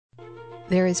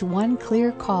There is one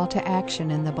clear call to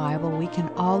action in the Bible we can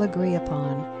all agree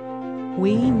upon.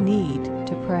 We need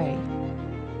to pray.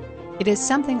 It is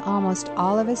something almost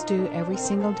all of us do every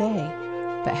single day,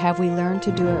 but have we learned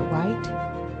to do it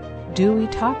right? Do we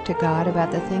talk to God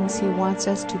about the things He wants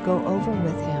us to go over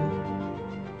with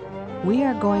Him? We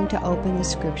are going to open the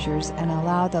Scriptures and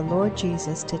allow the Lord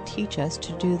Jesus to teach us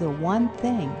to do the one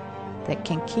thing that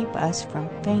can keep us from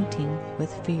fainting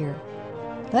with fear.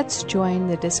 Let's join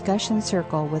the discussion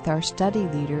circle with our study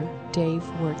leader, Dave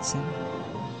Wurtson.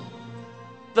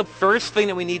 The first thing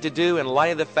that we need to do in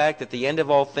light of the fact that the end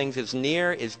of all things is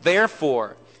near is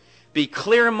therefore be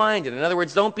clear-minded. In other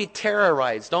words, don't be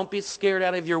terrorized. Don't be scared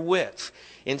out of your wits.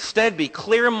 Instead, be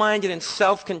clear-minded and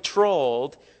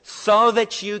self-controlled so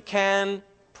that you can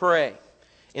pray.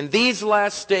 In these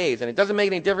last days, and it doesn't make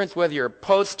any difference whether you're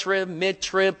post-trib,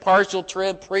 mid-trib, partial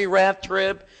trib, pre-wrath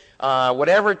trib,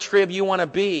 whatever trib you want to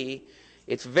be,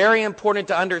 it's very important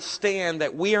to understand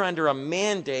that we are under a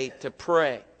mandate to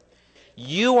pray.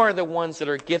 You are the ones that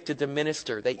are gifted to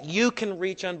minister, that you can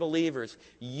reach unbelievers.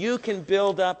 You can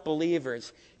build up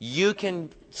believers. You can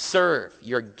serve.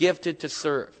 You're gifted to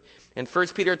serve. And 1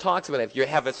 Peter talks about it. If you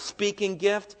have a speaking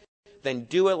gift, then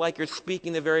do it like you're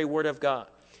speaking the very word of God.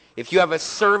 If you have a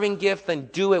serving gift, then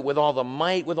do it with all the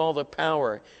might, with all the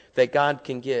power that God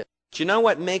can give. Do you know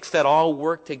what makes that all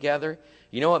work together?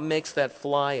 You know what makes that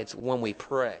fly? It's when we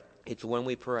pray. It's when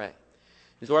we pray.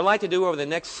 And so what I'd like to do over the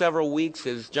next several weeks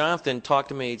is Jonathan talked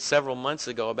to me several months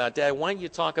ago about, Dad, why don't you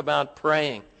talk about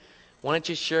praying? Why don't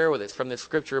you share with us from the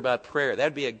Scripture about prayer?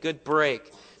 That'd be a good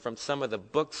break from some of the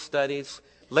book studies.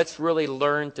 Let's really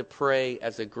learn to pray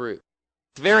as a group.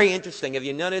 It's very interesting. Have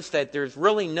you noticed that there's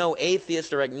really no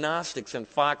atheists or agnostics in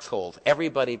foxholes?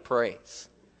 Everybody prays.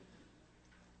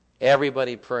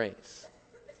 Everybody prays.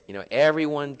 You know,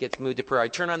 everyone gets moved to prayer. I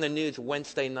turn on the news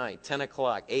Wednesday night, 10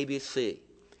 o'clock, ABC.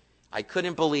 I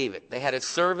couldn't believe it. They had a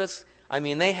service. I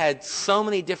mean, they had so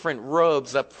many different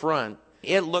robes up front.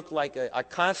 It looked like a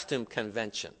costume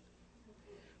convention.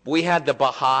 We had the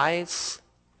Baha'is.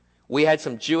 We had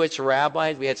some Jewish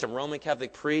rabbis. We had some Roman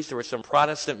Catholic priests. There were some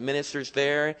Protestant ministers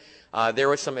there. There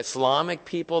were some Islamic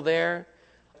people there.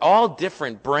 All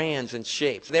different brands and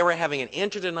shapes. They were having an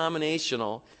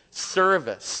interdenominational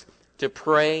service to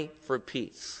pray for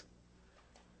peace.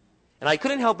 And I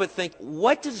couldn't help but think,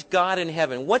 what does God in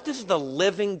heaven, what does the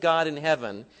living God in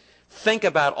heaven think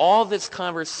about all this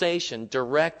conversation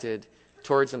directed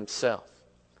towards himself?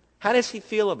 How does he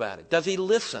feel about it? Does he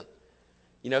listen?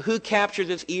 You know, who captures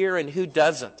his ear and who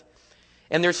doesn't?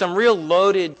 And there's some real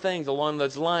loaded things along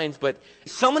those lines, but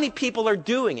so many people are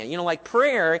doing it. You know, like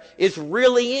prayer is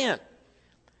really in.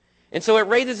 And so it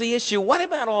raises the issue, what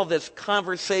about all this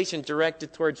conversation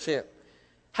directed towards him?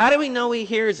 How do we know he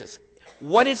hears us?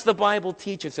 What does the Bible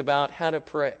teach us about how to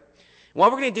pray?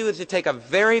 What we're going to do is to take a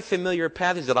very familiar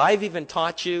passage that I've even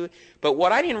taught you, but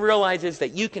what I didn't realize is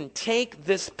that you can take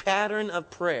this pattern of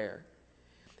prayer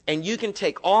and you can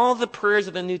take all the prayers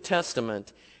of the New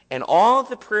Testament, and all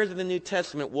the prayers of the New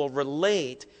Testament will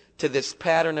relate to this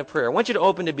pattern of prayer. I want you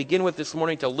to begin with this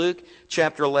morning to Luke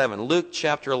chapter 11. Luke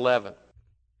chapter 11.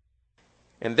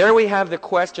 And there we have the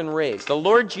question raised. The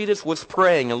Lord Jesus was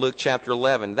praying in Luke chapter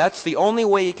 11. That's the only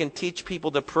way you can teach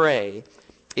people to pray,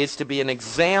 is to be an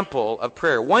example of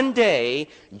prayer. One day,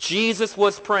 Jesus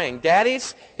was praying.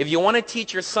 Daddies, if you want to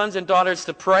teach your sons and daughters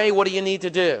to pray, what do you need to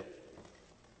do?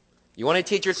 You want to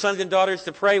teach your sons and daughters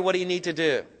to pray, what do you need to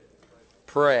do?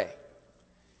 Pray.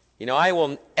 You know, I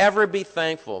will ever be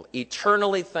thankful,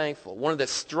 eternally thankful. One of the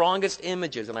strongest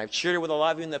images, and I've shared it with a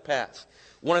lot of you in the past,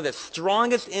 one of the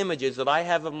strongest images that I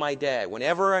have of my dad,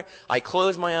 whenever I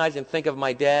close my eyes and think of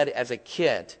my dad as a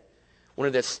kid, one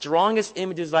of the strongest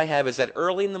images I have is that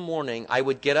early in the morning I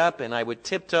would get up and I would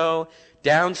tiptoe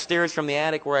downstairs from the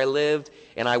attic where I lived,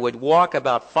 and I would walk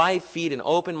about 5 feet and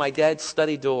open my dad's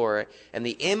study door, and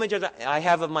the image I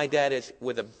have of my dad is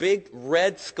with a big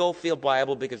red Schofield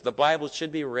Bible, because the Bible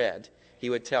should be red,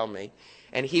 he would tell me.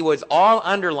 And he was all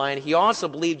underlined. He also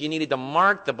believed you needed to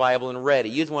mark the Bible in red.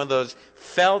 He used one of those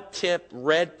felt-tip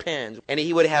red pens. And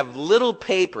he would have little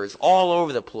papers all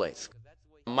over the place.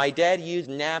 My dad used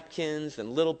napkins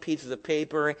and little pieces of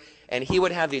paper. And he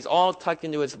would have these all tucked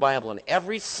into his Bible. And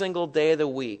every single day of the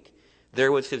week,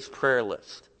 there was his prayer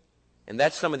list. And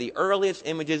that's some of the earliest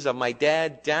images of my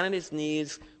dad down on his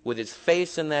knees with his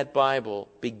face in that Bible,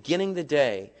 beginning the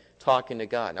day, talking to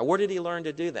God. Now, where did he learn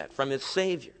to do that? From his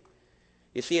Savior.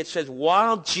 You see, it says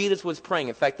while Jesus was praying,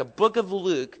 in fact, the book of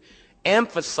Luke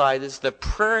emphasizes the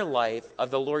prayer life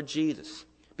of the Lord Jesus.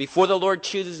 Before the Lord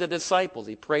chooses the disciples,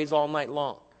 he prays all night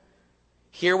long.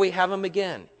 Here we have him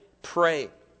again, pray.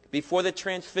 Before the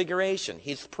transfiguration,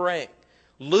 he's praying.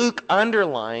 Luke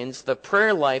underlines the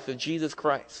prayer life of Jesus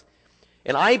Christ.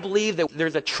 And I believe that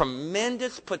there's a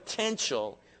tremendous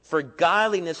potential for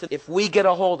godliness if we get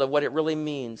a hold of what it really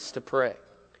means to pray.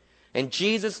 And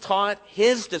Jesus taught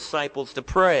his disciples to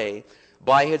pray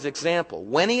by his example.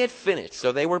 When he had finished,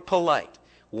 so they were polite.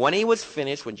 When he was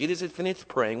finished, when Jesus had finished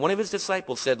praying, one of his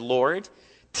disciples said, "Lord,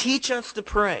 teach us to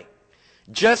pray,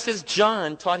 just as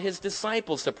John taught his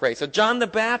disciples to pray." So John the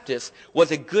Baptist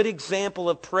was a good example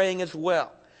of praying as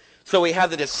well. So we have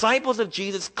the disciples of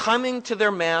Jesus coming to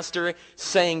their master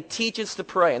saying, "Teach us to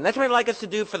pray." And that's what I'd like us to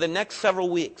do for the next several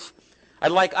weeks.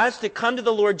 I'd like us to come to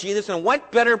the Lord Jesus, and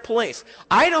what better place?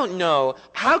 I don't know.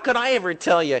 How could I ever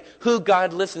tell you who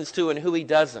God listens to and who he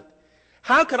doesn't?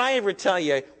 How could I ever tell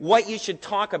you what you should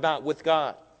talk about with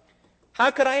God? How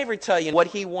could I ever tell you what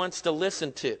he wants to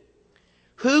listen to?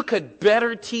 Who could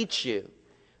better teach you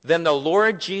than the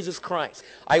Lord Jesus Christ?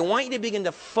 I want you to begin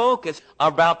to focus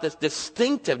about this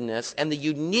distinctiveness and the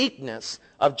uniqueness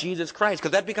of Jesus Christ,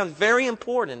 because that becomes very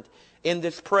important in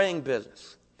this praying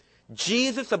business.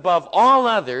 Jesus, above all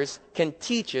others, can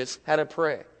teach us how to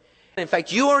pray. In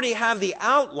fact, you already have the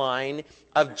outline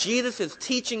of Jesus'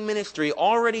 teaching ministry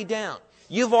already down.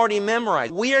 You've already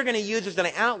memorized. We are going to use as an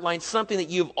outline something that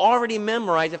you've already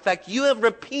memorized. In fact, you have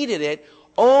repeated it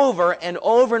over and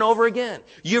over and over again.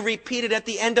 You repeat it at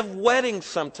the end of weddings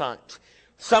sometimes.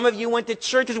 Some of you went to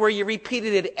churches where you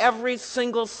repeated it every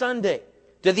single Sunday.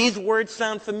 Do these words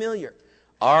sound familiar?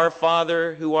 Our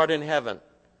Father who art in heaven,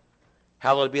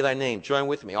 hallowed be thy name. Join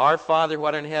with me. Our Father who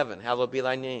art in heaven, hallowed be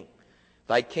thy name.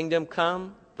 Thy kingdom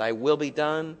come, thy will be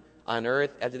done on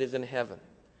earth as it is in heaven.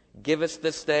 Give us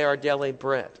this day our daily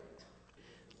bread.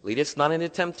 Lead us not into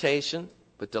temptation,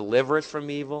 but deliver us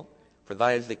from evil. For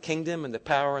thy is the kingdom and the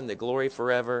power and the glory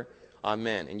forever.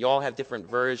 Amen. And you all have different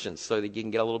versions so that you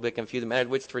can get a little bit confused about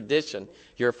which tradition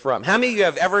you're from. How many of you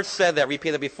have ever said that,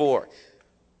 repeated before?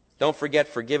 Don't forget,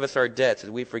 forgive us our debts as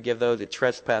we forgive those that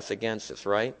trespass against us,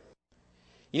 right?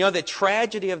 You know, the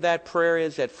tragedy of that prayer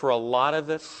is that for a lot of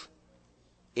us,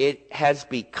 it has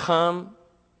become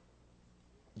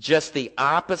just the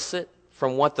opposite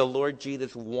from what the Lord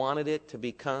Jesus wanted it to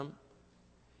become.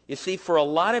 You see, for a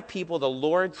lot of people, the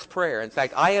Lord's Prayer, in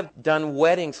fact, I have done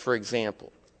weddings, for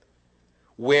example,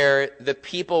 where the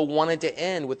people wanted to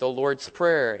end with the Lord's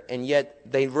Prayer, and yet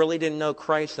they really didn't know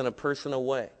Christ in a personal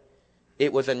way.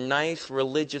 It was a nice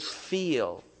religious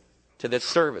feel to the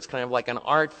service, kind of like an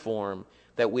art form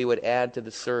that we would add to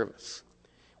the service.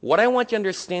 What I want you to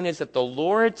understand is that the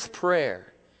Lord's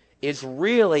Prayer is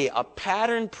really a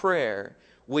pattern prayer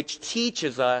which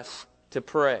teaches us to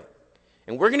pray.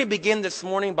 And we're going to begin this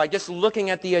morning by just looking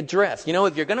at the address. You know,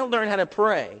 if you're going to learn how to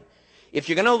pray, if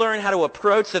you're going to learn how to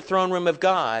approach the throne room of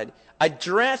God,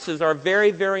 addresses are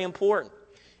very, very important.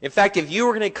 In fact, if you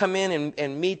were going to come in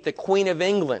and meet the Queen of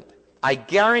England, I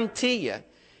guarantee you,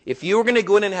 if you were going to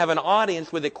go in and have an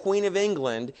audience with the Queen of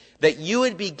England, that you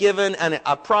would be given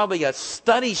probably a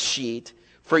study sheet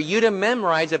for you to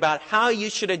memorize about how you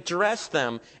should address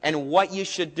them and what you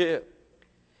should do.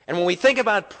 And when we think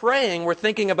about praying, we're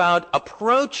thinking about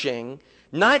approaching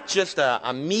not just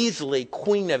a measly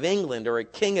Queen of England or a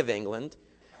King of England.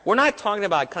 We're not talking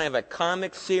about kind of a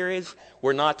comic series.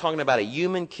 We're not talking about a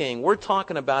human king. We're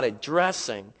talking about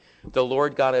addressing the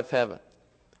Lord God of heaven.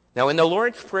 Now, in the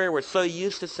Lord's Prayer, we're so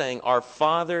used to saying, "Our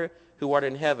Father who art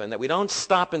in heaven," that we don't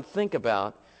stop and think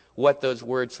about what those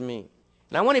words mean.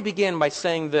 And I want to begin by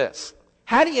saying this.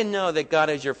 How do you know that God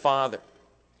is your Father?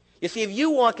 You see, if you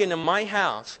walk into my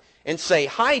house and say,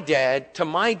 "Hi, Dad," to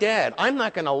my dad, I'm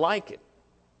not going to like it.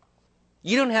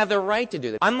 You don't have the right to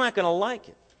do that. I'm not going to like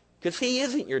it because he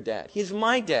isn't your dad. He's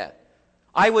my dad.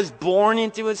 I was born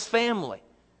into his family.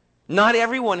 Not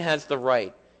everyone has the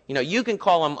right. You know, you can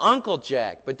call him Uncle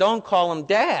Jack, but don't call him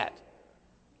Dad.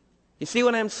 You see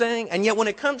what I'm saying? And yet when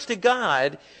it comes to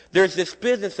God, there's this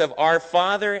business of our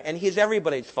Father, and he's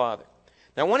everybody's Father.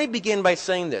 Now I want to begin by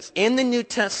saying this. In the New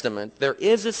Testament, there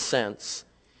is a sense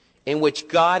in which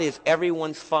God is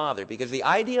everyone's Father, because the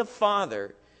idea of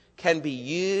Father can be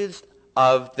used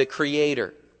of the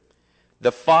Creator,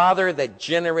 the Father that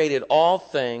generated all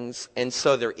things. And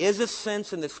so there is a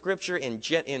sense in the Scripture, in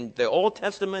the Old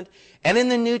Testament and in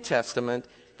the New Testament,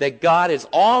 that God is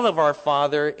all of our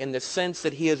Father in the sense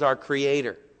that he is our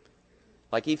Creator.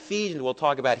 Like Ephesians will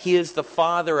talk about, he is the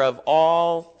Father of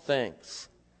all things.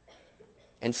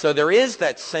 And so there is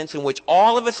that sense in which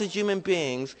all of us as human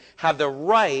beings have the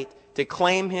right to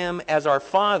claim him as our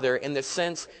Father in the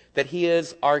sense that he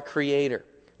is our Creator.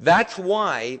 That's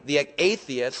why the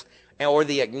atheist or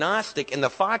the agnostic in the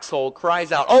foxhole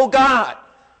cries out, "Oh God!"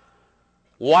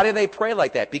 Why do they pray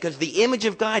like that? Because the image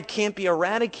of God can't be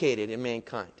eradicated in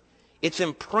mankind. It's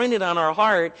imprinted on our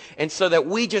heart, and so that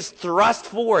we just thrust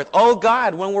forth, oh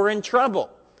God, when we're in trouble.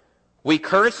 We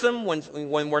curse him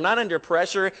when we're not under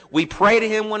pressure. We pray to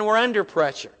him when we're under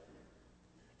pressure.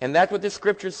 And that's what the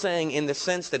scripture is saying, in the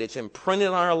sense that it's imprinted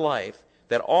on our life,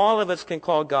 that all of us can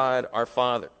call God our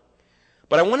Father.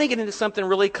 But I want to get into something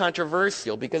really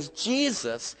controversial, because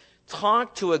Jesus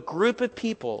talked to a group of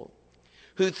people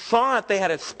who thought they had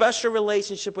a special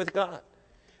relationship with God.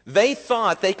 They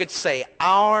thought they could say,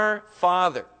 our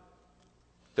Father,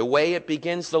 the way it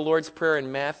begins the Lord's Prayer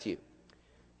in Matthew.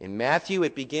 In Matthew,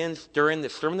 it begins during the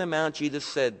Sermon on the Mount. Jesus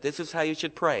said, this is how you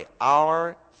should pray,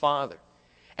 our Father.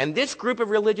 And this group of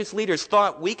religious leaders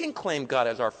thought, we can claim God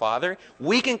as our Father.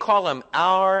 We can call him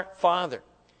our Father.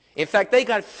 In fact, they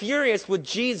got furious with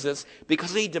Jesus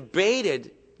because he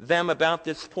debated them about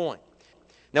this point.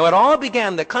 Now, it all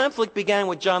began, the conflict began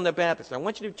with John the Baptist. I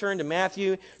want you to turn to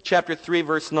Matthew chapter 3,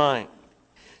 verse 9.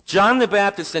 John the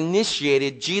Baptist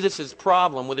initiated Jesus'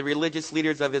 problem with the religious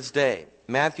leaders of his day.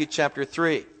 Matthew chapter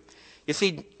 3. You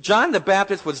see, John the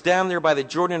Baptist was down there by the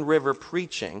Jordan River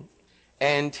preaching,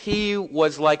 and he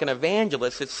was like an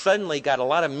evangelist that suddenly got a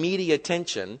lot of media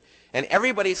attention, and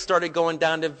everybody started going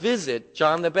down to visit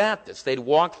John the Baptist. They'd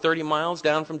walk 30 miles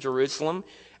down from Jerusalem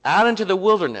out into the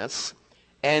wilderness,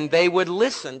 and they would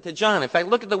listen to John. In fact,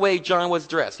 look at the way John was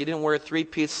dressed. He didn't wear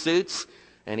three-piece suits,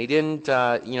 and he didn't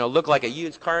look like a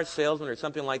used car salesman or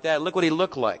something like that. Look what he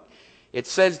looked like. It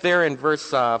says there in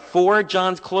verse 4,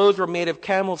 John's clothes were made of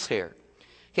camel's hair.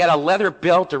 He had a leather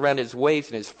belt around his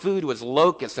waist, and his food was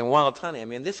locusts and wild honey. I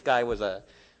mean, this guy was a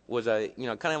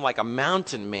kind of like a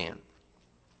mountain man.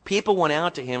 People went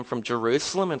out to him from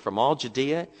Jerusalem and from all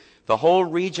Judea, the whole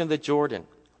region of the Jordan.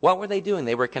 What were they doing?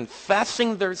 They were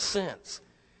confessing their sins.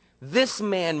 This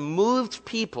man moved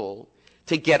people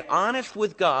to get honest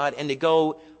with God and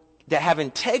to have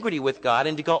integrity with God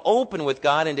and to go open with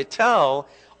God and to tell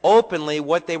openly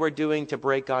what they were doing to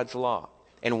break God's law.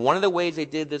 And one of the ways they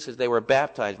did this is they were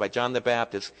baptized by John the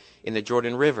Baptist in the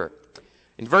Jordan River.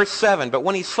 In verse 7, but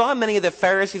when he saw many of the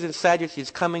Pharisees and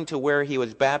Sadducees coming to where he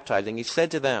was baptizing, he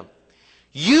said to them,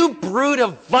 you brood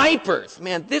of vipers.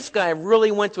 Man, this guy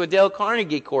really went to a Dale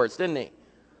Carnegie course, didn't he?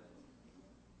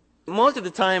 Most of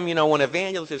the time, when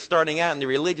evangelists are starting out and the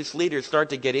religious leaders start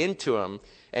to get into him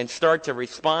and start to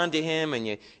respond to him,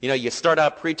 and you start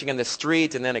out preaching in the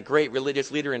street, and then a great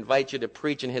religious leader invites you to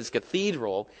preach in his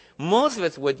cathedral, most of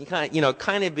us would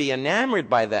kind of be enamored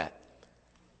by that.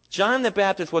 John the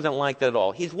Baptist wasn't like that at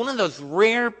all. He's one of those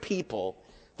rare people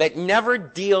that never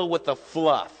deal with the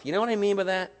fluff. You know what I mean by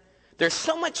that? There's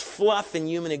so much fluff in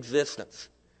human existence.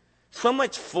 So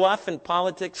much fluff in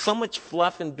politics, so much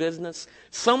fluff in business,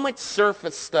 so much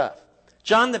surface stuff.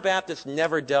 John the Baptist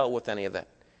never dealt with any of that.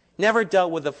 Never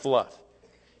dealt with the fluff.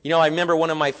 I remember one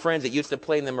of my friends that used to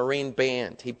play in the Marine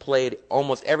band. He played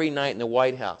almost every night in the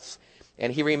White House.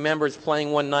 And he remembers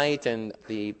playing one night, and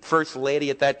the first lady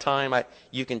at that time,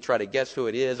 you can try to guess who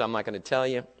it is, I'm not going to tell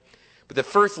you. But the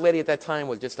first lady at that time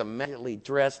was just immaculately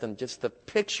dressed and just the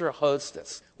picture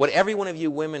hostess. What every one of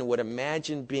you women would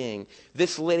imagine being.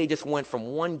 This lady just went from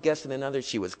one guest to another.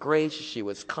 She was gracious, she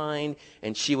was kind,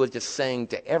 and she was just saying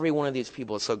to every one of these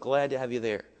people, so glad to have you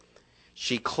there.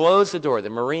 She closed the door. The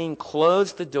Marine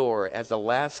closed the door as the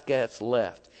last guest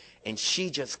left. And she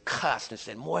just cussed and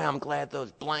said, boy, I'm glad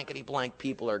those blankety blank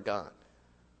people are gone.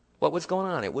 What was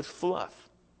going on? It was fluff.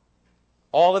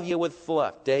 All of you with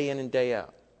fluff, day in and day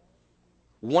out.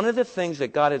 One of the things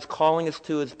that God is calling us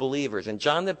to as believers, and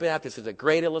John the Baptist is a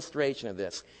great illustration of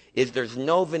this, is there's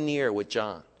no veneer with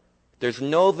John. There's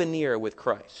no veneer with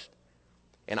Christ.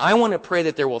 And I want to pray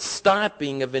that there will stop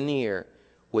being a veneer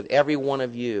with every one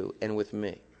of you and with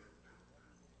me.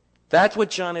 That's what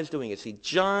John is doing. You see,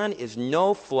 John is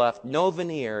no fluff, no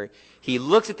veneer. He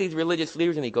looks at these religious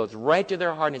leaders and he goes right to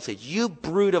their heart and says, you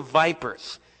brood of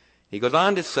vipers. He goes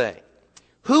on to say,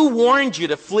 who warned you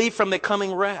to flee from the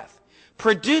coming wrath?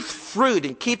 Produce fruit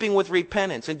in keeping with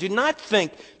repentance, and do not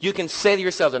think you can say to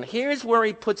yourselves, and here's where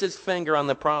he puts his finger on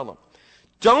the problem.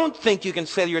 Don't think you can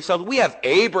say to yourselves, we have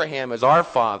Abraham as our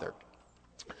father.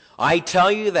 I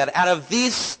tell you that out of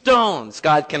these stones,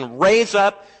 God can raise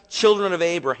up children of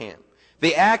Abraham.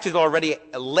 The axe is already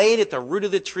laid at the root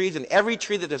of the trees, and every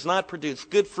tree that does not produce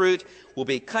good fruit will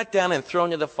be cut down and thrown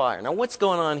into the fire. Now, what's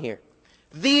going on here?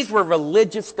 These were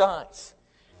religious guys.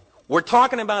 We're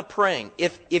talking about praying.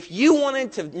 If you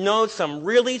wanted to know some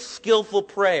really skillful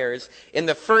prayers in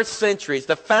the first centuries,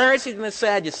 the Pharisees and the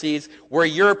Sadducees were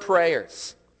your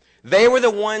prayers. They were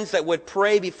the ones that would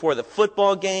pray before the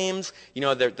football games,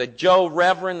 the Joe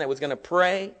Reverend that was going to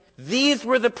pray. These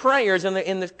were the prayers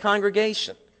in the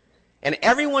congregation. And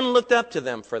everyone looked up to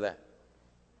them for that.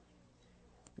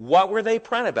 What were they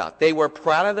proud about? They were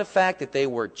proud of the fact that they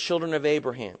were children of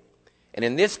Abraham. And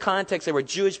in this context, they were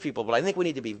Jewish people. But I think we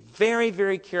need to be very,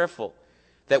 very careful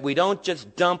that we don't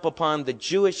just dump upon the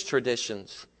Jewish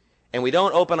traditions and we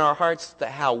don't open our hearts to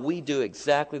how we do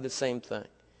exactly the same thing.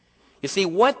 You see,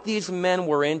 what these men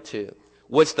were into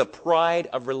was the pride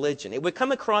of religion. It would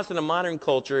come across in a modern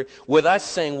culture with us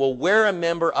saying, well, we're a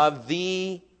member of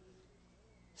the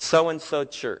so-and-so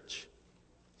church.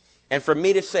 And for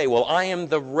me to say, well, I am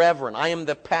the reverend, I am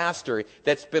the pastor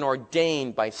that's been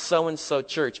ordained by so-and-so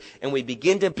church. And we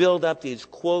begin to build up these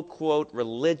quote-quote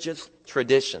religious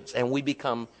traditions. And we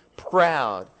become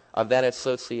proud of that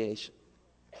association.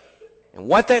 And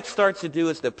what that starts to do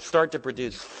is to start to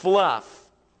produce fluff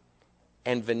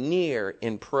and veneer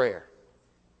in prayer.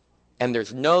 And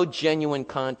there's no genuine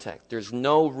contact. There's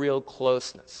no real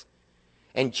closeness.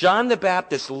 And John the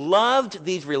Baptist loved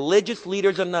these religious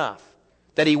leaders enough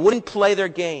that he wouldn't play their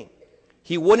game.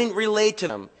 He wouldn't relate to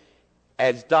them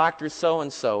as Dr.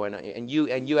 So-and-so and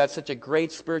you have such a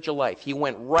great spiritual life. He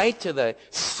went right to the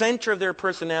center of their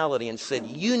personality and said,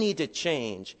 you need to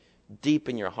change deep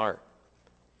in your heart.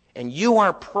 And you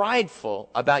are prideful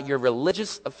about your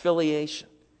religious affiliation.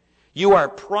 You are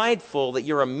prideful that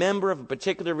you're a member of a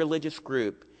particular religious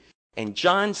group. And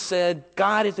John said,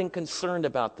 God isn't concerned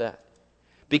about that.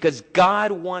 Because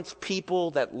God wants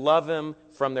people that love him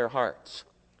from their hearts.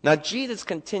 Now, Jesus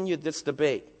continued this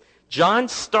debate. John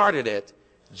started it.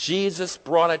 Jesus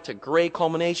brought it to great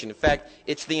culmination. In fact,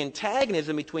 it's the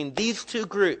antagonism between these two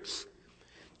groups,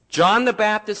 John the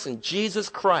Baptist and Jesus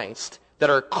Christ, that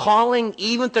are calling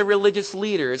even the religious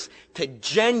leaders to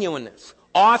genuineness,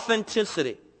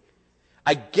 authenticity,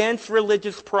 against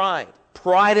religious pride,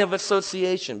 pride of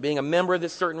association, being a member of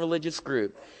this certain religious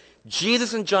group.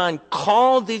 Jesus and John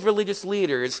called these religious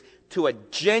leaders to a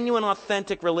genuine,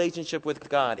 authentic relationship with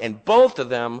God. And both of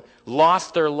them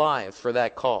lost their lives for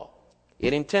that call.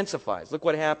 It intensifies. Look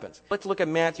what happens. Let's look at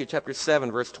Matthew chapter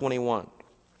 7, verse 21.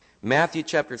 Matthew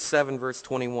chapter 7, verse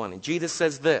 21. And Jesus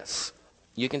says this.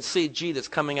 You can see Jesus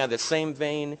coming out of the same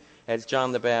vein as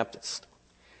John the Baptist.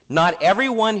 Not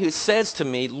everyone who says to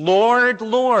me, Lord,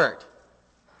 Lord.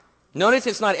 Notice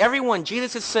it's not everyone.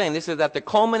 Jesus is saying, this is at the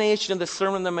culmination of the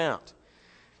Sermon on the Mount.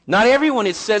 Not everyone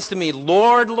who says to me,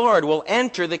 Lord, Lord, will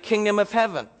enter the kingdom of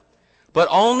heaven, but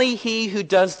only he who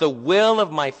does the will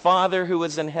of my Father who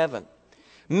is in heaven.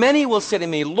 Many will say to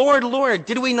me, Lord, Lord,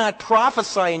 did we not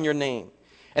prophesy in your name,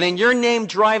 and in your name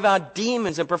drive out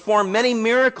demons and perform many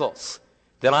miracles?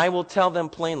 Then I will tell them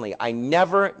plainly, I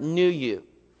never knew you.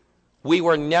 We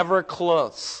were never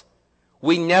close.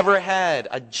 We never had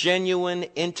a genuine,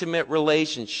 intimate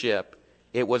relationship.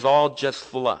 It was all just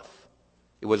fluff.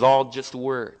 It was all just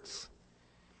words.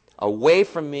 Away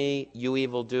from me, you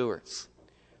evildoers.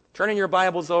 Turning your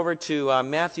Bibles over to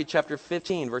Matthew chapter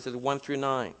 15, verses 1 through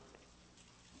 9.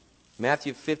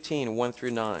 Matthew 15, 1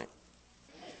 through 9.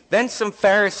 Then some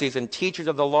Pharisees and teachers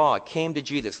of the law came to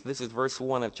Jesus. This is verse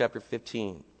 1 of chapter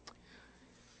 15.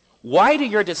 Why do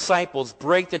your disciples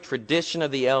break the tradition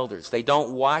of the elders? They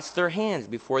don't wash their hands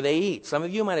before they eat. Some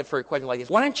of you might have heard a question like this.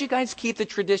 Why don't you guys keep the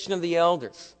tradition of the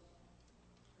elders?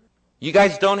 You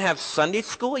guys don't have Sunday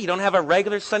school? You don't have a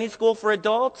regular Sunday school for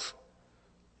adults?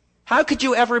 How could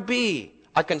you ever be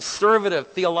a conservative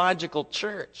theological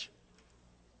church?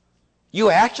 You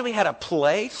actually had a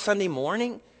play Sunday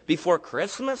morning before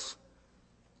Christmas?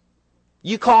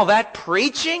 You call that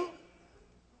preaching?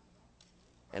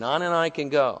 And on I can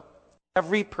go.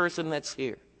 Every person that's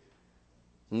here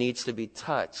needs to be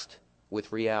touched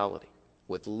with reality,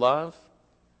 with love,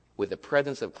 with the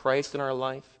presence of Christ in our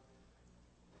life.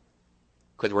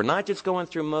 Because we're not just going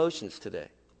through motions today.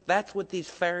 That's what these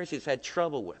Pharisees had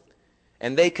trouble with.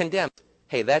 And they condemned.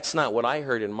 Hey, that's not what I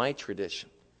heard in my tradition.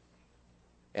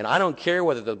 And I don't care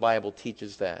whether the Bible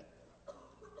teaches that.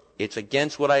 It's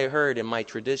against what I heard in my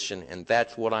tradition, and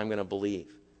that's what I'm going to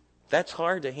believe. That's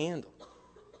hard to handle.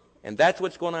 And that's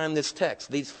what's going on in this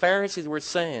text. These Pharisees were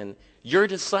saying, your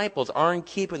disciples aren't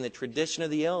keeping the tradition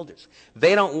of the elders.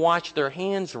 They don't wash their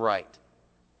hands right.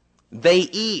 They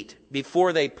eat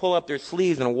before they pull up their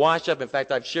sleeves and wash up. In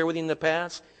fact, I've shared with you in the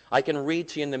past, I can read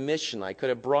to you in the mission. I could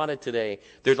have brought it today.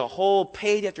 There's a whole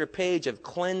page after page of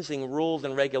cleansing rules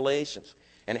and regulations,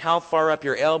 and how far up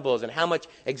your elbows, and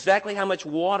exactly how much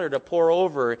water to pour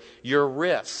over your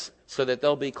wrists so that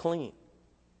they'll be clean.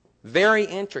 Very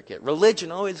intricate.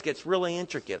 Religion always gets really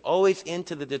intricate, always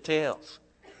into the details.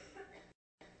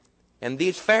 And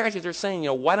these Pharisees are saying,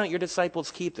 why don't your disciples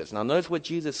keep this? Now notice what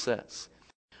Jesus says.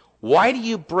 Why do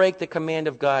you break the command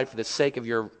of God for the sake of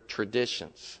your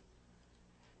traditions?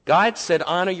 God said,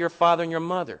 honor your father and your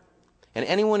mother. And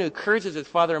anyone who curses his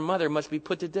father and mother must be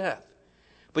put to death.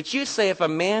 But you say, if a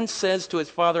man says to his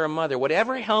father or mother,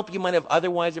 whatever help you might have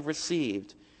otherwise have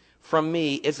received from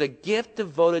me is a gift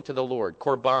devoted to the Lord.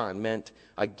 Korban meant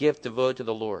a gift devoted to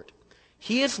the Lord.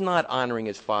 He is not honoring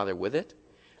his father with it.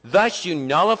 Thus you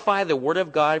nullify the word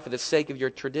of God for the sake of your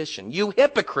tradition. You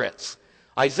hypocrites!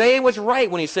 Isaiah was right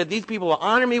when he said, these people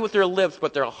honor me with their lips,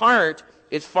 but their heart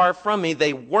is far from me.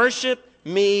 They worship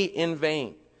me in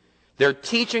vain. Their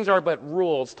teachings are but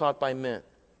rules taught by men.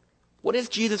 What is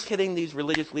Jesus hitting these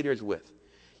religious leaders with?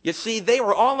 You see, they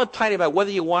were all uptight about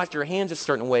whether you washed your hands a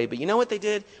certain way, but you know what they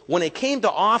did? When it came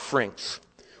to offerings,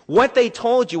 what they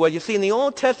told you was, you see, in the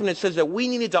Old Testament it says that we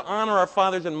needed to honor our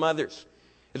fathers and mothers.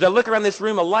 As I look around this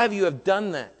room, a lot of you have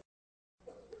done that.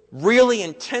 Really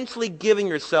intensely giving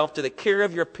yourself to the care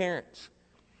of your parents.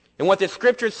 And what the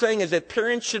scripture is saying is that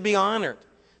parents should be honored.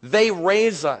 They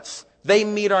raise us. They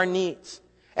meet our needs.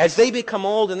 As they become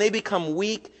old and they become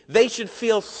weak, they should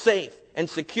feel safe and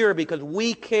secure because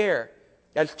we care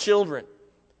as children.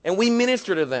 And we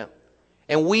minister to them.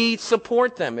 And we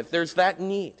support them if there's that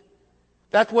need.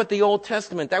 That's what the Old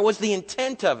Testament, that was the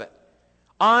intent of it.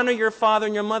 Honor your father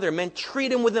and your mother. Men, treat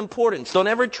them with importance. Don't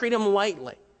ever treat them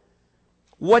lightly.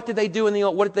 What did they do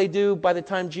what did they do by the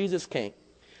time Jesus came?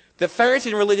 The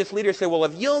Pharisees and religious leaders said, well,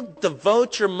 if you'll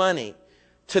devote your money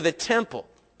to the temple,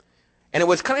 and it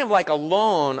was kind of like a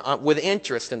loan with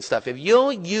interest and stuff. If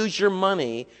you'll use your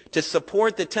money to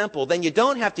support the temple, then you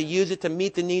don't have to use it to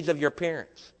meet the needs of your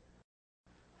parents.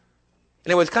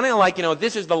 And it was kind of like,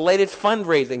 this is the latest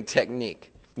fundraising technique.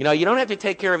 You don't have to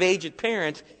take care of aged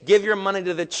parents. Give your money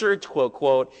to the church, quote,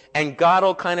 quote, and God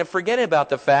will kind of forget about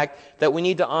the fact that we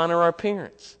need to honor our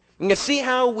parents. And you see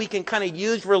how we can kind of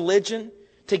use religion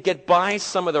to get by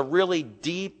some of the really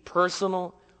deep,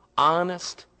 personal,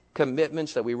 honest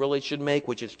commitments that we really should make,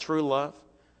 which is true love.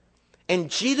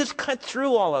 And Jesus cut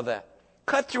through all of that.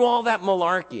 Cut through all that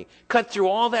malarkey. Cut through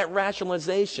all that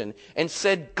rationalization and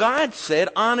said, God said,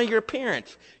 honor your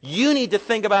parents. You need to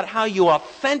think about how you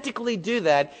authentically do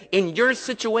that in your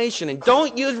situation. And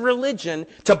don't use religion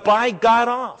to buy God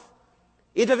off.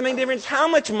 It doesn't make a difference how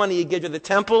much money you give to the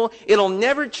temple. It'll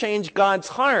never change God's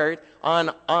heart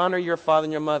on honor your father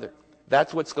and your mother.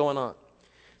 That's what's going on.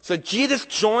 So Jesus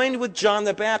joined with John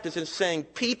the Baptist in saying,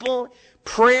 people,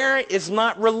 prayer is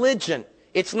not religion.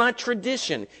 It's not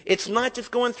tradition. It's not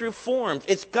just going through forms.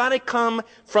 It's got to come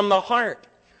from the heart.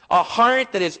 A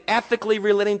heart that is ethically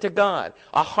relating to God.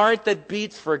 A heart that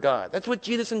beats for God. That's what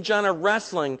Jesus and John are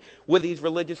wrestling with these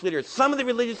religious leaders. Some of the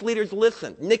religious leaders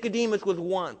listened. Nicodemus was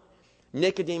one.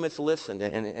 Nicodemus listened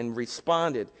and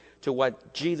responded to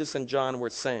what Jesus and John were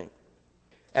saying.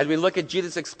 As we look at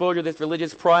Jesus' exposure to this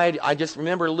religious pride, I just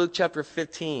remember Luke chapter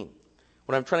 15.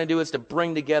 What I'm trying to do is to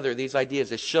bring together these ideas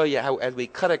to show you how, as we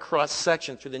cut across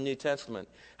sections through the New Testament,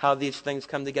 how these things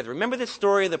come together. Remember the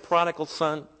story of the prodigal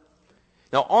son?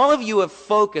 Now, all of you have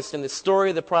focused in the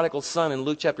story of the prodigal son in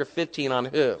Luke chapter 15 on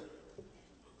who?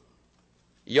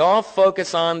 You all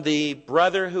focus on the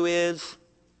brother who is,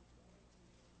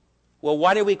 well,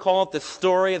 why do we call it the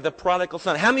story of the prodigal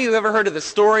son? How many of you have ever heard of the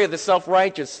story of the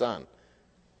self-righteous son?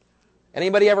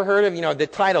 Anybody ever heard of, the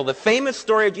title, the famous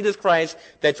story of Jesus Christ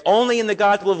that's only in the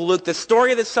Gospel of Luke, the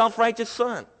story of the self-righteous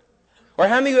son? Or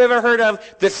how many of you have ever heard of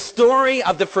the story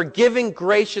of the forgiving,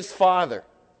 gracious father?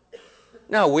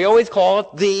 No, we always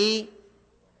call it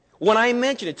when I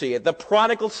mention it to you, the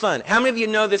prodigal son. How many of you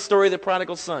know this story of the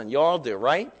prodigal son? You all do,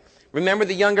 right? Remember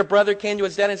the younger brother came to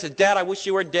his dad and said, Dad, I wish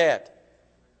you were dead.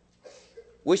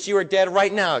 Wish you were dead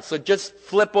right now. So just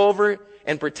flip over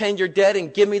and pretend you're dead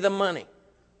and give me the money.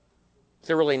 It's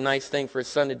a really nice thing for his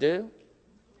son to do.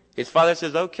 His father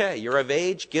says, okay, you're of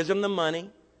age, gives him the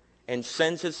money, and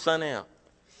sends his son out.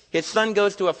 His son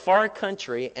goes to a far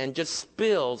country and just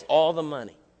spills all the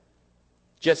money.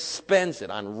 Just spends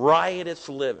it on riotous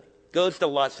living. Goes to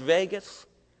Las Vegas,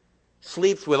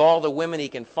 sleeps with all the women he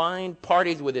can find,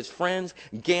 parties with his friends,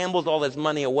 gambles all his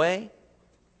money away.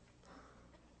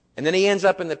 And then he ends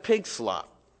up in the pig slop.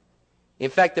 In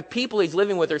fact, the people he's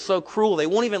living with are so cruel, they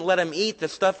won't even let him eat the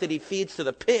stuff that he feeds to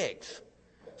the pigs.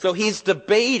 So he's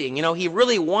debating, he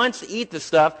really wants to eat the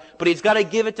stuff, but he's got to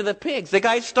give it to the pigs. The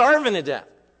guy's starving to death.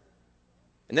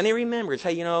 And then he remembers,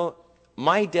 hey,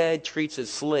 my dad treats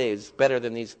his slaves better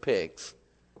than these pigs.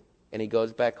 And he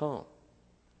goes back home.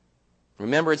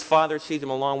 Remember, his father sees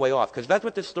him a long way off, because that's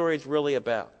what this story is really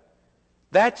about.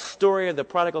 That story of the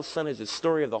prodigal son is the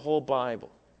story of the whole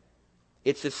Bible.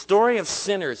 It's the story of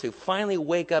sinners who finally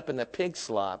wake up in the pig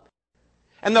slop.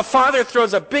 And the father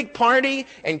throws a big party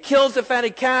and kills the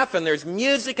fatted calf, and there's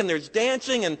music and there's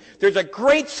dancing and there's a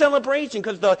great celebration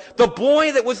because the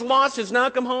boy that was lost has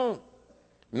now come home.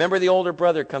 Remember, the older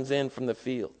brother comes in from the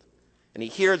field. And he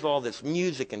hears all this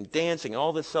music and dancing,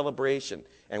 all this celebration.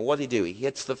 And what does he do? He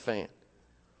hits the fan.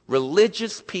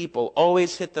 Religious people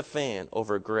always hit the fan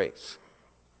over grace,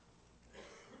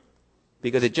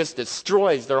 because it just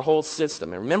destroys their whole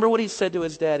system. And remember what he said to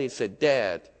his dad? He said,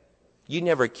 "Dad, you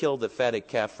never killed the fatted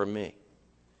calf for me."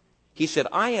 He said,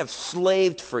 "I have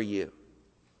slaved for you."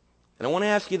 And I want to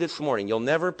ask you this morning, you'll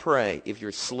never pray if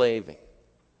you're slaving.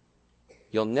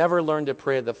 You'll never learn to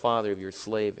pray to the Father if you're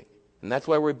slaving. And that's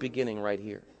why we're beginning right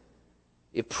here.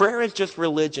 If prayer is just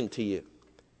religion to you,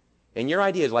 and your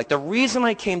idea is like, the reason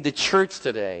I came to church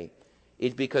today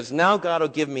is because now God will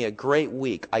give me a great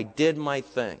week. I did my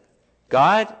thing.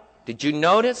 God, did you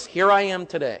notice? Here I am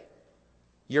today.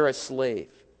 You're a slave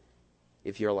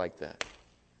if you're like that.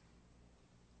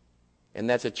 And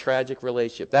that's a tragic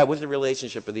relationship. That was the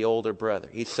relationship of the older brother.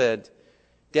 He said,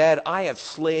 "Dad, I have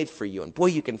slaved for you." And boy,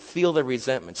 you can feel the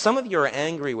resentment. Some of you are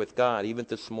angry with God even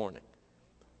this morning,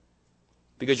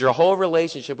 because your whole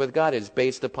relationship with God is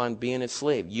based upon being a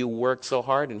slave. You work so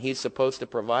hard and he's supposed to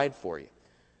provide for you,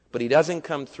 but he doesn't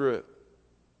come through.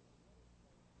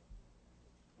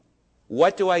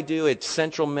 What do I do at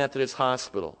Central Methodist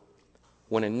Hospital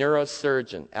when a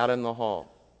neurosurgeon out in the hall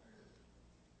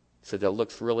said, "That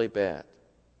looks really bad.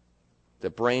 The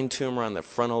brain tumor on the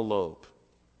frontal lobe,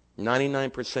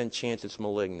 99% chance it's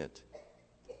malignant,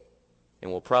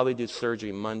 and we'll probably do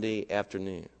surgery Monday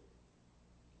afternoon."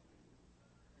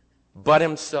 Bud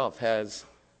himself has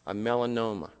a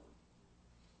melanoma.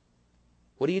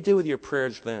 What do you do with your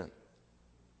prayers then?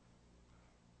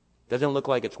 Doesn't look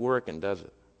like it's working, does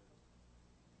it?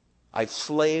 I've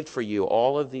slaved for you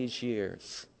all of these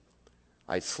years.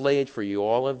 I slaved for you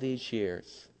all of these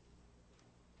years.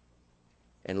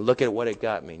 And look at what it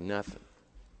got me, nothing.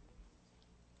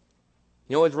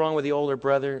 You know what's wrong with the older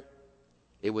brother?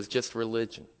 It was just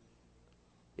religion.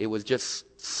 It was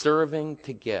just serving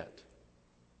to get.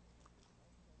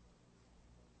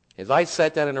 As I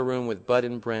sat down in a room with Bud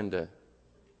and Brenda,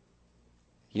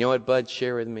 you know what Bud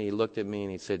shared with me? He looked at me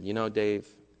and he said, "You know, Dave,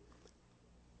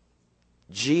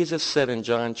 Jesus said in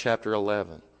John chapter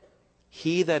 11,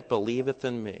 'He that believeth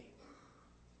in me,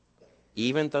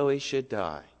 even though he should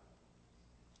die,'"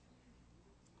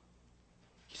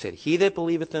 he said, "He that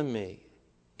believeth in me,"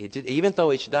 even though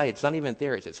he should die, it's not even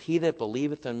there. It says, "He that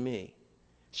believeth in me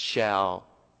shall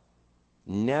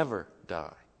never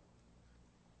die.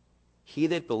 He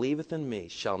that believeth in me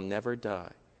shall never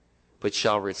die, but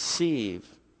shall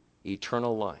receive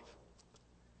eternal life."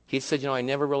 He said, I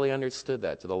never really understood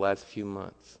that to the last few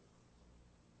months.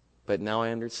 But now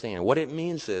I understand. What it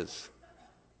means is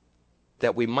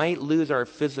that we might lose our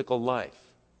physical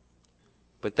life,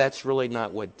 but that's really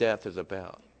not what death is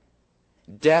about.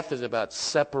 Death is about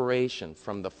separation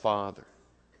from the Father.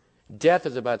 Death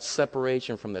is about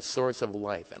separation from the source of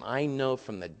life. And I know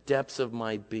from the depths of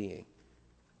my being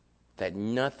that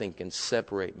nothing can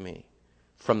separate me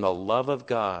from the love of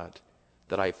God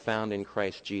that I found in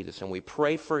Christ Jesus. And we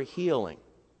pray for healing.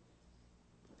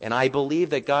 And I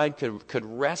believe that God could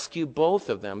rescue both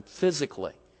of them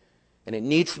physically. And it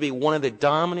needs to be one of the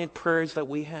dominant prayers that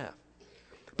we have.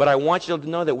 But I want you to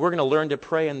know that we're going to learn to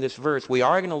pray in this verse. We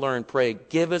are going to learn to pray,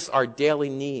 "Give us our daily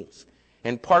needs."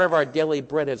 And part of our daily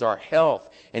bread is our health,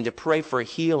 and to pray for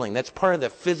healing. That's part of the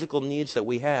physical needs that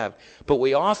we have. But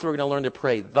we also are going to learn to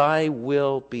pray, "Thy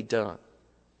will be done."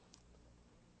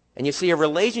 And you see, a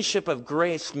relationship of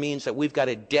grace means that we've got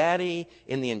a daddy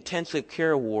in the intensive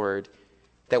care ward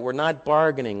that we're not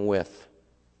bargaining with,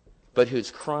 but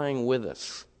who's crying with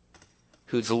us,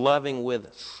 who's loving with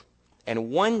us.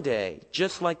 And one day,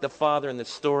 just like the father in the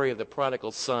story of the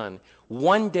prodigal son,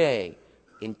 one day,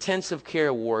 intensive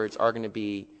care wards are going to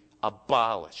be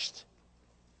abolished.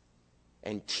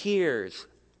 And tears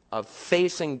of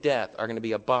facing death are going to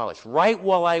be abolished. Right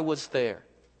while I was there,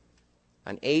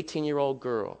 an 18-year-old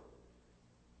girl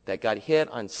that got hit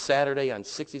on Saturday on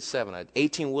 67. An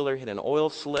 18-wheeler hit an oil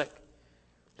slick.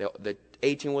 The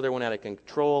 18-wheeler went out of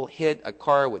control, hit a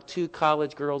car with 2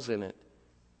 college girls in it,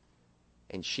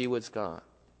 and she was gone.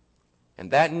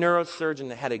 And that neurosurgeon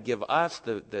that had to give us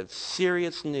the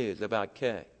serious news about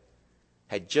Kay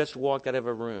had just walked out of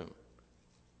a room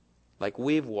like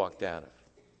we've walked out of,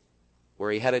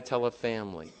 where he had to tell a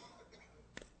family,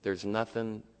 "There's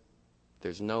nothing,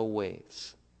 there's no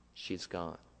waves. She's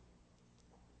gone."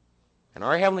 And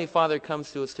our Heavenly Father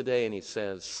comes to us today and he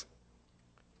says,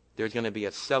 there's going to be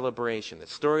a celebration. The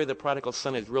story of the prodigal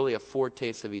son is really a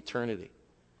foretaste of eternity,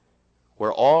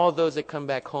 where all those that come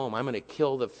back home, I'm going to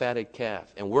kill the fatted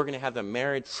calf, and we're going to have the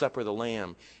marriage supper of the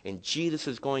Lamb, and Jesus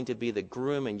is going to be the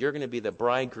groom, and you're going to be the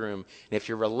bridegroom, and if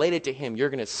you're related to him, you're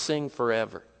going to sing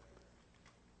forever.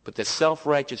 But the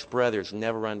self-righteous brothers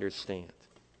never understand.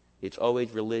 It's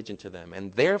always religion to them.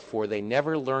 And therefore, they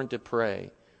never learn to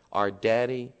pray, "Our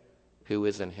Daddy who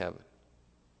is in heaven."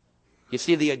 You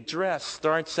see, the address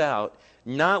starts out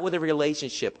not with a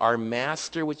relationship, our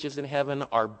master which is in heaven,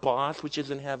 our boss which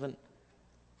is in heaven.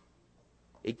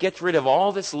 It gets rid of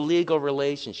all this legal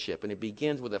relationship, and it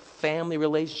begins with a family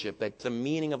relationship. That's the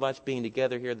meaning of us being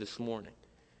together here this morning.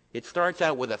 It starts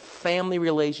out with a family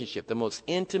relationship, the most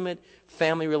intimate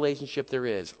family relationship there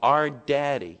is. Our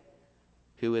Daddy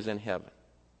who is in heaven.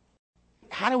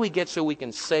 How do we get so we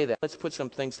can say that? Let's put some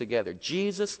things together.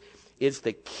 Jesus is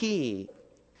the key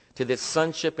to this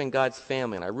sonship in God's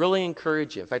family. And I really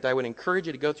encourage you, in fact, I would encourage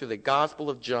you to go through the Gospel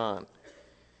of John.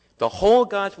 The whole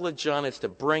Gospel of John is to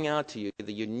bring out to you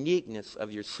the uniqueness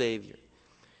of your Savior.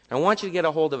 I want you to get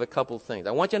a hold of a couple things.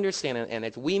 I want you to understand, and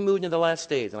as we move into the last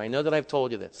days, and I know that I've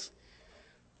told you this,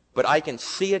 but I can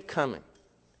see it coming.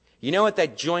 You know what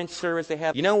that joint service they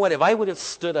have? You know what? If I would have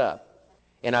stood up,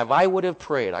 and if I would have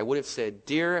prayed, I would have said,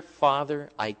 "Dear Father,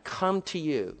 I come to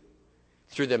you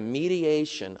through the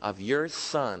mediation of your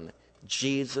Son,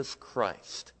 Jesus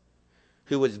Christ,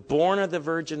 who was born of the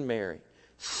Virgin Mary,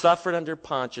 suffered under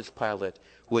Pontius Pilate,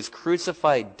 was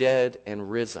crucified, dead,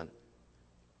 and risen."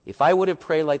 If I would have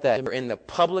prayed like that in the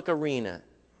public arena,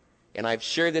 and I've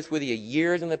shared this with you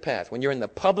years in the past, when you're in the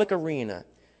public arena,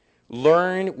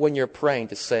 learn when you're praying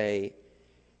to say,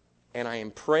 "And I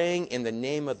am praying in the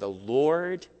name of the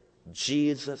Lord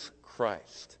Jesus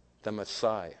Christ, the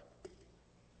Messiah.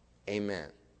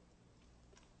 Amen."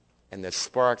 And the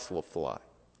sparks will fly.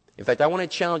 In fact, I want to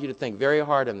challenge you to think very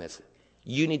hard on this.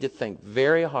 You need to think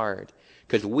very hard,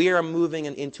 because we are moving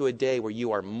into a day where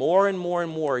you are more and more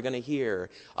and more going to hear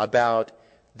about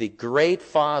the great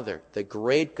Father, the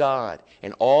great God,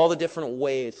 and all the different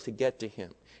ways to get to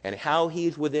Him, and how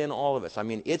He's within all of us. I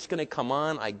mean, it's going to come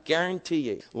on, I guarantee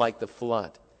you, like the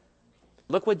flood.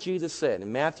 Look what Jesus said.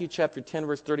 In Matthew chapter 10,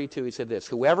 verse 32, He said this,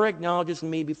 "Whoever acknowledges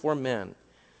me before men,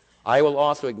 I will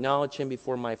also acknowledge him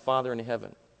before my Father in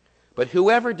heaven. But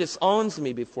whoever disowns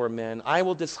me before men, I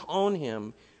will disown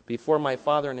him before my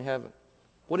Father in heaven."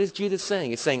 What is Jesus saying?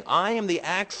 He's saying, I am the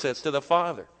access to the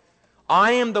Father.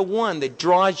 I am the one that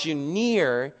draws you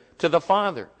near to the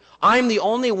Father. I'm the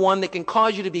only one that can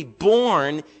cause you to be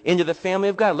born into the family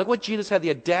of God. Look what Jesus had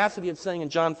the audacity of saying in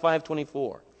John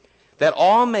 5:24. That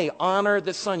all may honor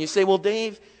the Son. You say, "Well,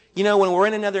 Dave, when we're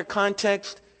in another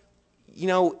context,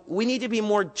 we need to be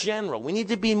more general. We need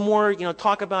to be more,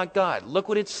 talk about God." Look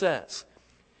what it says.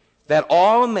 That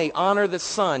all may honor the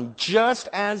Son just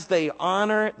as they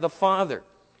honor the Father.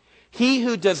 He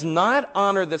who does not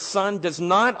honor the Son does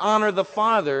not honor the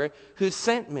Father who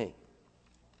sent me.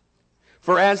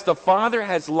 For as the Father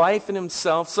has life in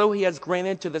himself, so he has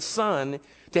granted to the Son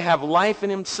to have life in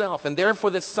himself. And therefore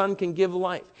the Son can give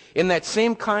life. In that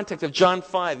same context of John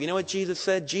 5, you know what Jesus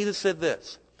said? Jesus said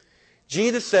this.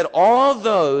 Jesus said, "All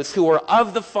those who are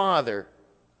of the Father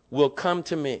will come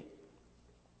to me."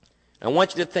 I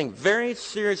want you to think very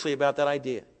seriously about that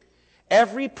idea.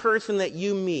 Every person that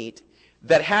you meet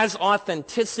that has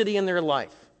authenticity in their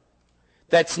life,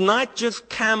 that's not just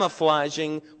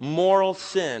camouflaging moral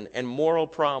sin and moral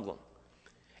problem.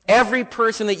 Every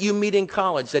person that you meet in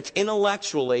college that's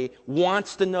intellectually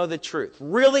wants to know the truth,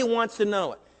 really wants to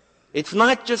know it. It's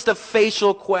not just a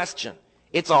facial question.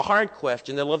 It's a hard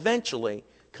question that will eventually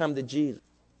come to Jesus.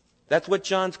 That's what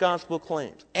John's gospel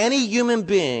claims. Any human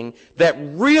being that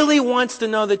really wants to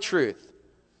know the truth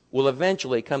will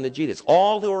eventually come to Jesus.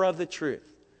 All who are of the truth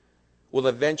will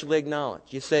eventually acknowledge.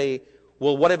 You say,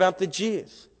 "Well, what about the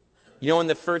Jews?" In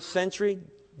the first century,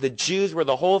 the Jews were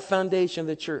the whole foundation of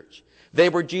the church. They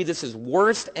were Jesus'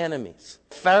 worst enemies.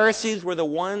 Pharisees were the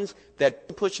ones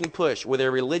that push with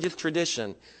their religious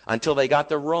tradition until they got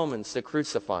the Romans to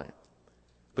crucify him.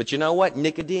 But you know what?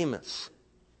 Nicodemus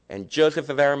and Joseph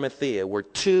of Arimathea were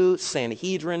two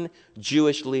Sanhedrin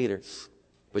Jewish leaders.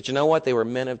 But you know what? They were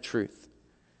men of truth.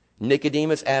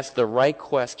 Nicodemus asked the right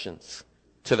questions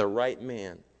to the right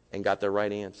man and got the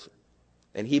right answer.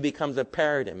 And he becomes a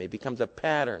paradigm. He becomes a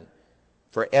pattern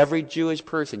for every Jewish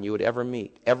person you would ever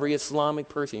meet, every Islamic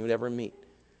person you would ever meet.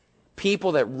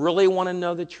 People that really want to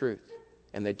know the truth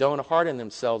and they don't harden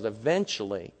themselves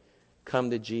eventually come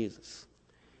to Jesus.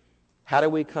 How do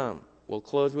we come? We'll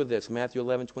close with this, Matthew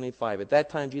 11:25. At that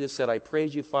time Jesus said, "I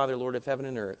praise you, Father, Lord of heaven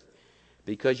and earth,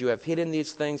 because you have hidden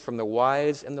these things from the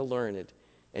wise and the learned,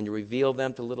 and you reveal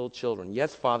them to little children."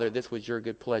 Yes, Father, this was your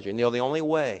good pleasure. And the only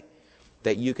way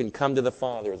that you can come to the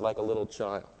Father is like a little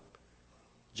child.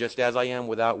 "Just as I am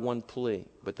without one plea,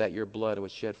 but that your blood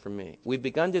was shed for me." We've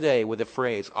begun today with the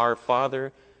phrase, "Our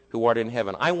Father who art in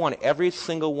heaven." I want every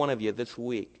single one of you this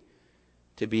week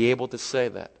to be able to say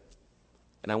that.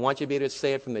 And I want you to be able to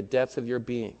say it from the depths of your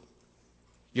being.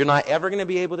 You're not ever going to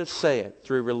be able to say it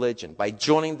through religion, by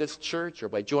joining this church or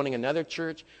by joining another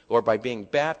church or by being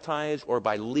baptized or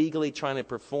by legally trying to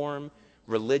perform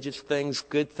religious things,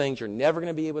 good things. You're never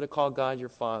going to be able to call God your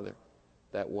Father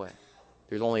that way.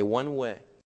 There's only one way.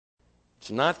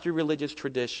 It's not through religious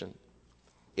tradition.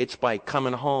 It's by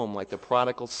coming home like the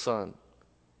prodigal son.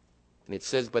 And it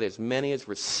says, but as many as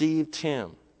received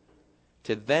him,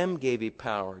 to them gave he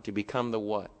power to become the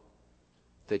what?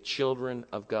 The children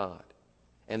of God.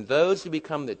 And those who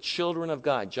become the children of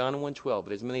God, John 1:12,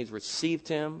 but as many as received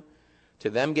him, to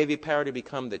them gave he power to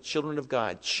become the children of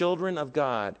God. Children of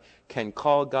God can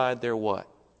call God their what?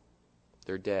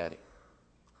 Their daddy.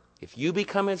 If you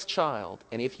become his child,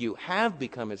 and if you have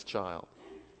become his child,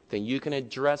 then you can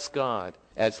address God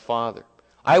as Father.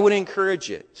 I would encourage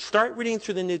you, start reading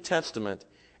through the New Testament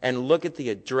and look at the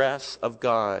address of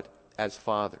God as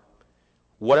Father.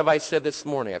 What have I said this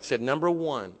morning? I've said, number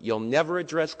one, you'll never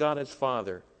address God as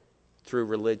Father through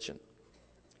religion.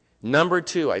 Number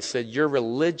two, I said your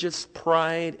religious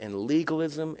pride and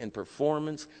legalism and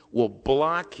performance will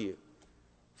block you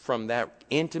from that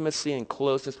intimacy and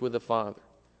closeness with the Father.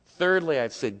 Thirdly,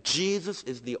 I've said Jesus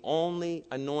is the only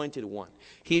anointed one.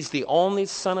 He's the only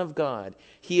Son of God.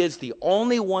 He is the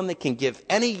only one that can give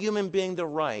any human being the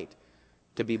right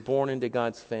to be born into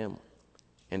God's family.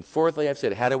 And fourthly, I've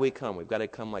said, how do we come? We've got to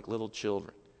come like little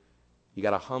children. You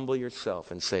got to humble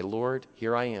yourself and say, Lord,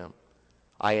 here I am.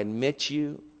 I admit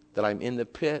you that I'm in the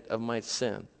pit of my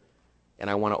sin, and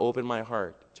I want to open my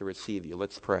heart to receive you.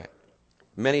 Let's pray.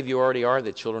 Many of you already are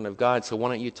the children of God, so why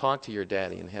don't you talk to your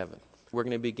daddy in heaven? We're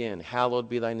going to begin. Hallowed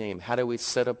be thy name. How do we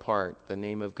set apart the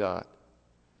name of God?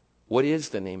 What is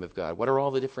the name of God? What are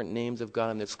all the different names of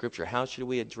God in the Scripture? How should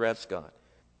we address God?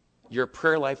 Your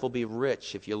prayer life will be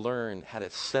rich if you learn how to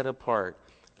set apart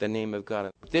the name of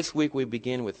God. This week we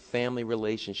begin with family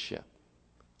relationship.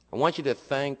 I want you to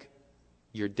thank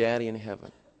your daddy in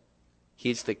heaven.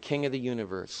 He's the King of the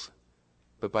universe.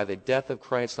 But by the death of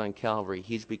Christ on Calvary,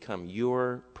 he's become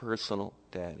your personal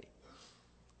daddy.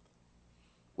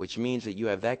 Which means that you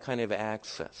have that kind of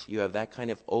access. You have that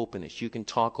kind of openness. You can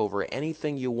talk over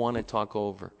anything you want to talk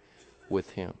over with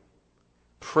him.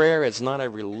 Prayer is not a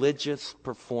religious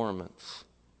performance.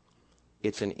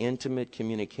 It's an intimate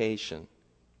communication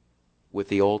with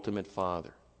the ultimate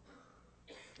Father.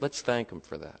 Let's thank him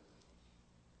for that.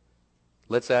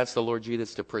 Let's ask the Lord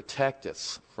Jesus to protect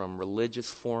us from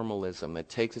religious formalism that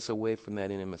takes us away from that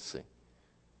intimacy.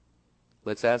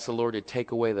 Let's ask the Lord to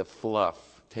take away the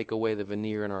fluff, take away the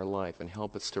veneer in our life, and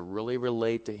help us to really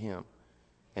relate to him,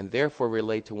 and therefore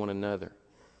relate to one another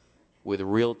with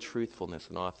real truthfulness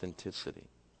and authenticity,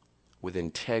 with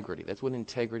integrity. That's what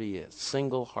integrity is,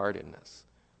 single-heartedness.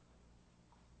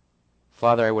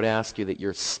 Father, I would ask you that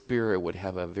your Spirit would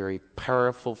have a very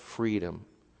powerful freedom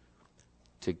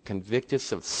to convict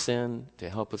us of sin, to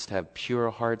help us to have pure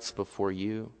hearts before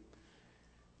you,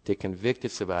 to convict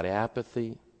us about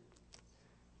apathy.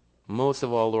 Most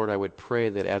of all, Lord, I would pray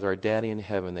that as our Daddy in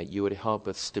heaven, that you would help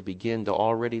us to begin to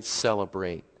already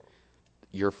celebrate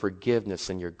your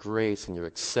forgiveness and your grace and your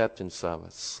acceptance of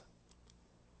us,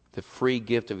 the free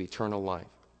gift of eternal life.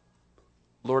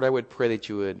 Lord, I would pray that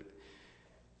you would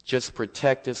just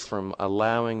protect us from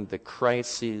allowing the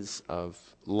crises of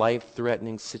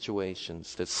life-threatening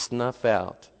situations to snuff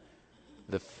out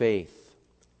the faith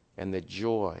and the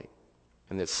joy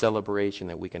and the celebration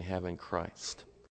that we can have in Christ.